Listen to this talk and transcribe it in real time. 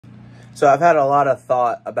So I've had a lot of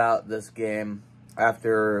thought about this game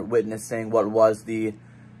after witnessing what was the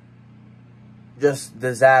just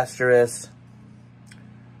disastrous,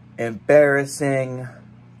 embarrassing,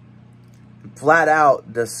 flat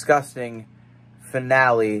out disgusting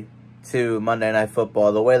finale to Monday Night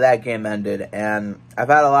Football, the way that game ended. And I've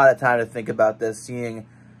had a lot of time to think about this, seeing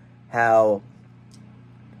how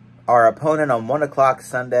our opponent on 1 o'clock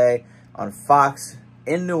Sunday on Fox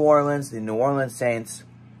in New Orleans, the New Orleans Saints,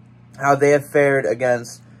 how they have fared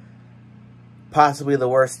against possibly the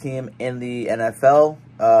worst team in the NFL,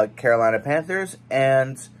 Carolina Panthers,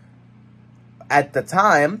 and at the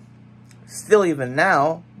time, still even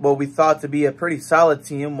now, what we thought to be a pretty solid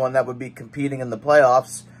team, one that would be competing in the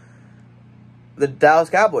playoffs, the Dallas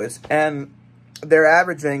Cowboys. And they're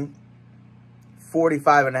averaging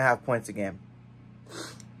 45.5 points a game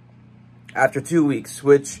after 2 weeks,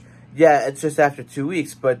 which, yeah, it's just after 2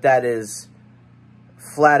 weeks, but that is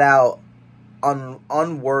flat out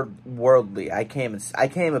unworldly. I can't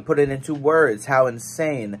even put it into words how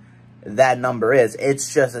insane that number is.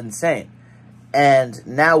 It's just insane. And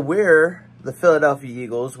now we're the Philadelphia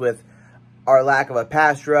Eagles with our lack of a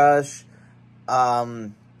pass rush,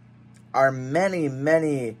 our many,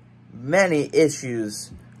 many, many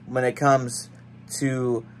issues when it comes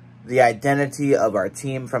to the identity of our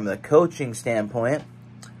team from the coaching standpoint.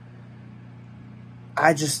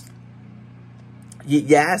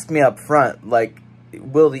 You asked me up front, like,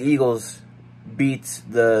 will the Eagles beat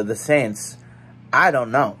the Saints? I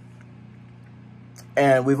don't know.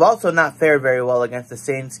 And we've also not fared very well against the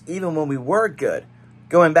Saints, even when we were good.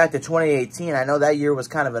 Going back to 2018, I know that year was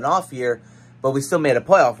kind of an off year, but we still made a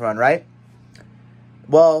playoff run, right?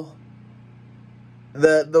 Well,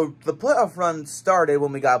 the playoff run started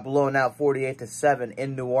when we got blown out 48-7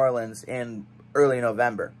 in New Orleans in early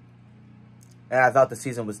November. And I thought the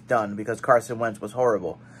season was done because Carson Wentz was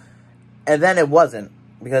horrible. And then it wasn't,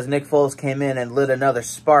 because Nick Foles came in and lit another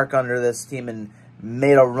spark under this team and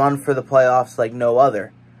made a run for the playoffs like no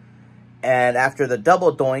other. And after the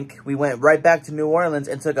double doink, we went right back to New Orleans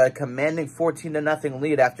and took a commanding 14-0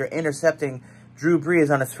 lead after intercepting Drew Brees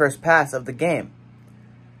on his first pass of the game.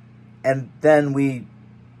 And then we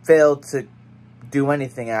failed to do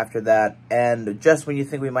anything after that. And just when you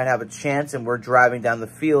think we might have a chance and we're driving down the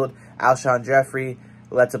field, Alshon Jeffrey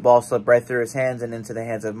lets a ball slip right through his hands and into the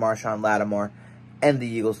hands of Marshawn Lattimore, and the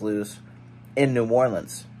Eagles lose in New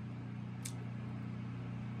Orleans.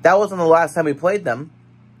 That wasn't the last time we played them.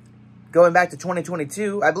 Going back to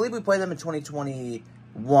 2022, I believe we played them in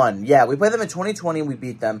 2021. Yeah, we played them in 2020, we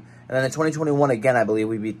beat them. And then in 2021 again, I believe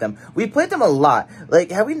we beat them. We played them a lot. Like,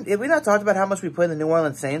 have we not talked about how much we played the New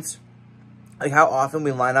Orleans Saints? Like, how often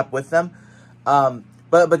we line up with them? But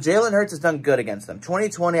Jalen Hurts has done good against them.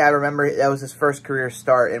 2020, I remember that was his first career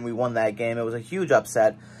start, and we won that game. It was a huge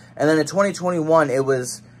upset. And then in 2021, it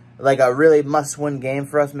was like a really must-win game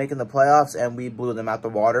for us making the playoffs, and we blew them out the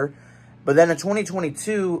water. But then in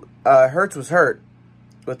 2022, Hurts was hurt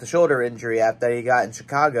with the shoulder injury after he got in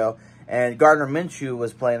Chicago, and Gardner Minshew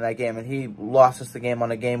was playing that game, and he lost us the game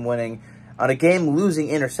on a game-losing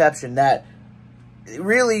interception that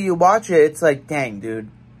really, you watch it, it's like, dang,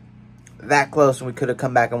 dude, that close, and we could have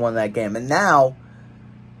come back and won that game. And now,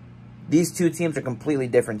 these two teams are completely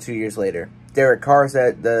different 2 years later. Derek Carr's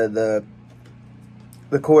at the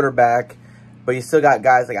quarterback, but you still got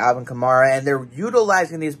guys like Alvin Kamara, and they're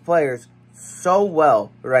utilizing these players so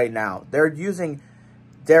well right now. They're using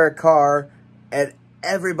Derek Carr and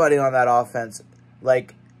everybody on that offense.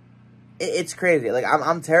 Like, it's crazy. Like,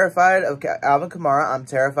 I'm terrified of Alvin Kamara. I'm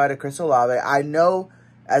terrified of Chris Olave. I know,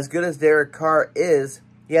 as good as Derek Carr is,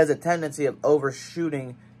 he has a tendency of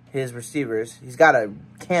overshooting his receivers. He's got a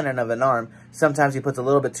cannon of an arm. Sometimes he puts a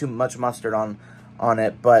little bit too much mustard on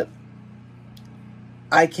it, but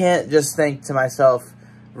I can't just think to myself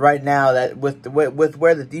right now that with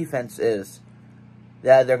where the defense is,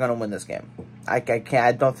 that they're going to win this game. I can't.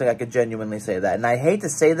 I don't think I could genuinely say that. And I hate to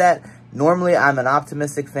say that. Normally, I'm an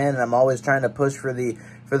optimistic fan, and I'm always trying to push for the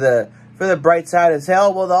bright side and say,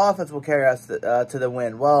 oh, well, the offense will carry us to the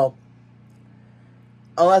win. Well,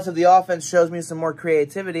 unless if the offense shows me some more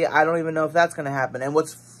creativity, I don't even know if that's going to happen. And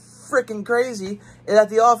what's freaking crazy is that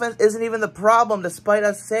the offense isn't even the problem, despite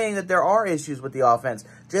us saying that there are issues with the offense.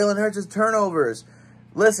 Jalen Hurts' turnovers.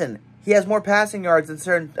 Listen, he has more passing yards than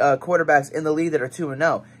certain quarterbacks in the league that are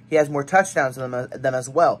 2-0. He has more touchdowns than them as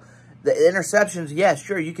well. The interceptions, yeah,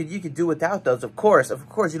 sure, you could do without those, of course. Of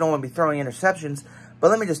course, you don't want to be throwing interceptions. But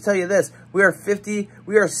let me just tell you this. We are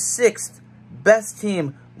 6th best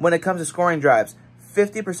team when it comes to scoring drives.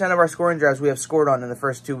 50% of our scoring drives we have scored on in the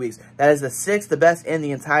first 2 weeks. That is the 6th, the best in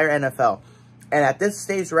the entire NFL. And at this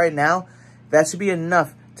stage right now, that should be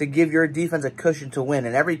enough to give your defense a cushion to win.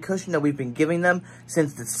 And every cushion that we've been giving them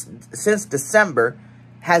since December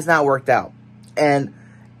has not worked out. And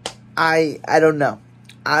I don't know.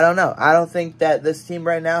 I don't think that this team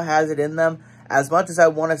right now has it in them as much as I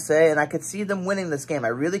want to say. And I could see them winning this game. I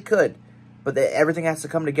really could. But everything has to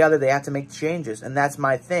come together. They have to make changes. And that's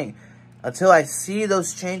my thing. Until I see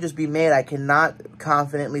those changes be made, I cannot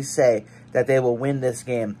confidently say that they will win this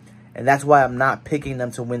game. And that's why I'm not picking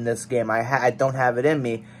them to win this game. I don't have it in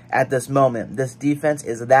me at this moment. This defense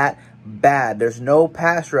is that bad. There's no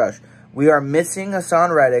pass rush. We are missing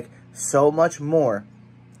Hassan Reddick so much more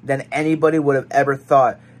than anybody would have ever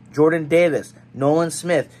thought. Jordan Davis, Nolan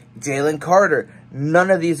Smith, Jalen Carter, none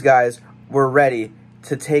of these guys were ready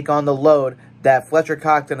to take on the load that Fletcher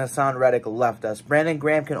Cox and Hassan Reddick left us. Brandon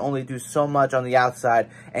Graham can only do so much on the outside,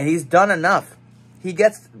 and he's done enough. He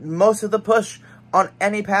gets most of the push on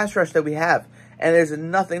any pass rush that we have, and there's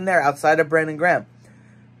nothing there outside of Brandon Graham.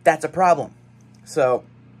 That's a problem. So,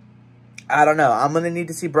 I don't know. I'm going to need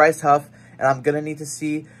to see Bryce Huff, and I'm going to need to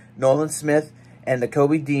see Nolan Smith and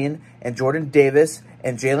Nakobe Dean and Jordan Davis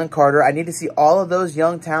and Jalen Carter. I need to see all of those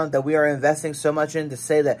young talent that we are investing so much in to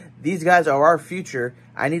say that these guys are our future.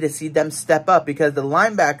 I need to see them step up because the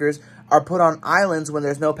linebackers are put on islands when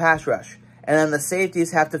there's no pass rush. And then the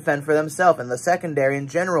safeties have to fend for themselves. And the secondary in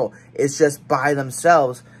general is just by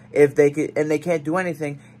themselves if they could, and they can't do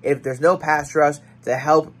anything if there's no pass rush to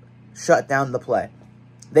help shut down the play.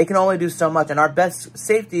 They can only do so much. And our best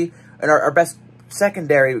safety and our best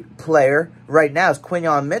secondary player right now is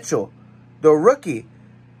Quinyon Mitchell, the rookie.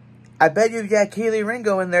 I bet you if you had Kelee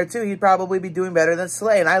Ringo in there too, he'd probably be doing better than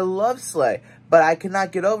Slay. And I love Slay, but I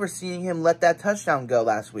cannot get over seeing him let that touchdown go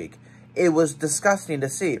last week. It was disgusting to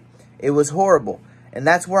see. It was horrible. And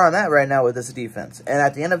that's where I'm at right now with this defense. And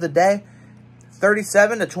at the end of the day,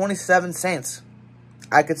 37-27 Saints.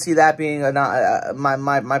 I could see that being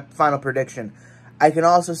my final prediction. I can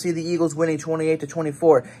also see the Eagles winning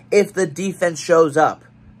 28-24 if the defense shows up.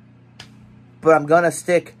 But I'm going to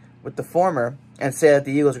stick with the former and say that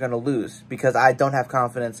the Eagles are going to lose because I don't have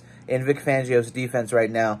confidence in Vic Fangio's defense right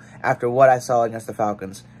now after what I saw against the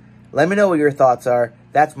Falcons. Let me know what your thoughts are.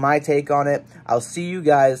 That's my take on it. I'll see you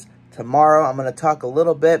guys tomorrow. I'm going to talk a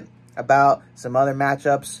little bit about some other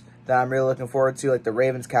matchups that I'm really looking forward to, like the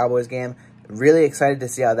Ravens-Cowboys game. Really excited to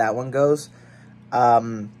see how that one goes.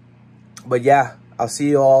 But yeah, I'll see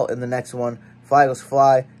you all in the next one. Fly, Eagles,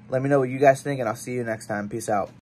 fly. Let me know what you guys think, and I'll see you next time. Peace out.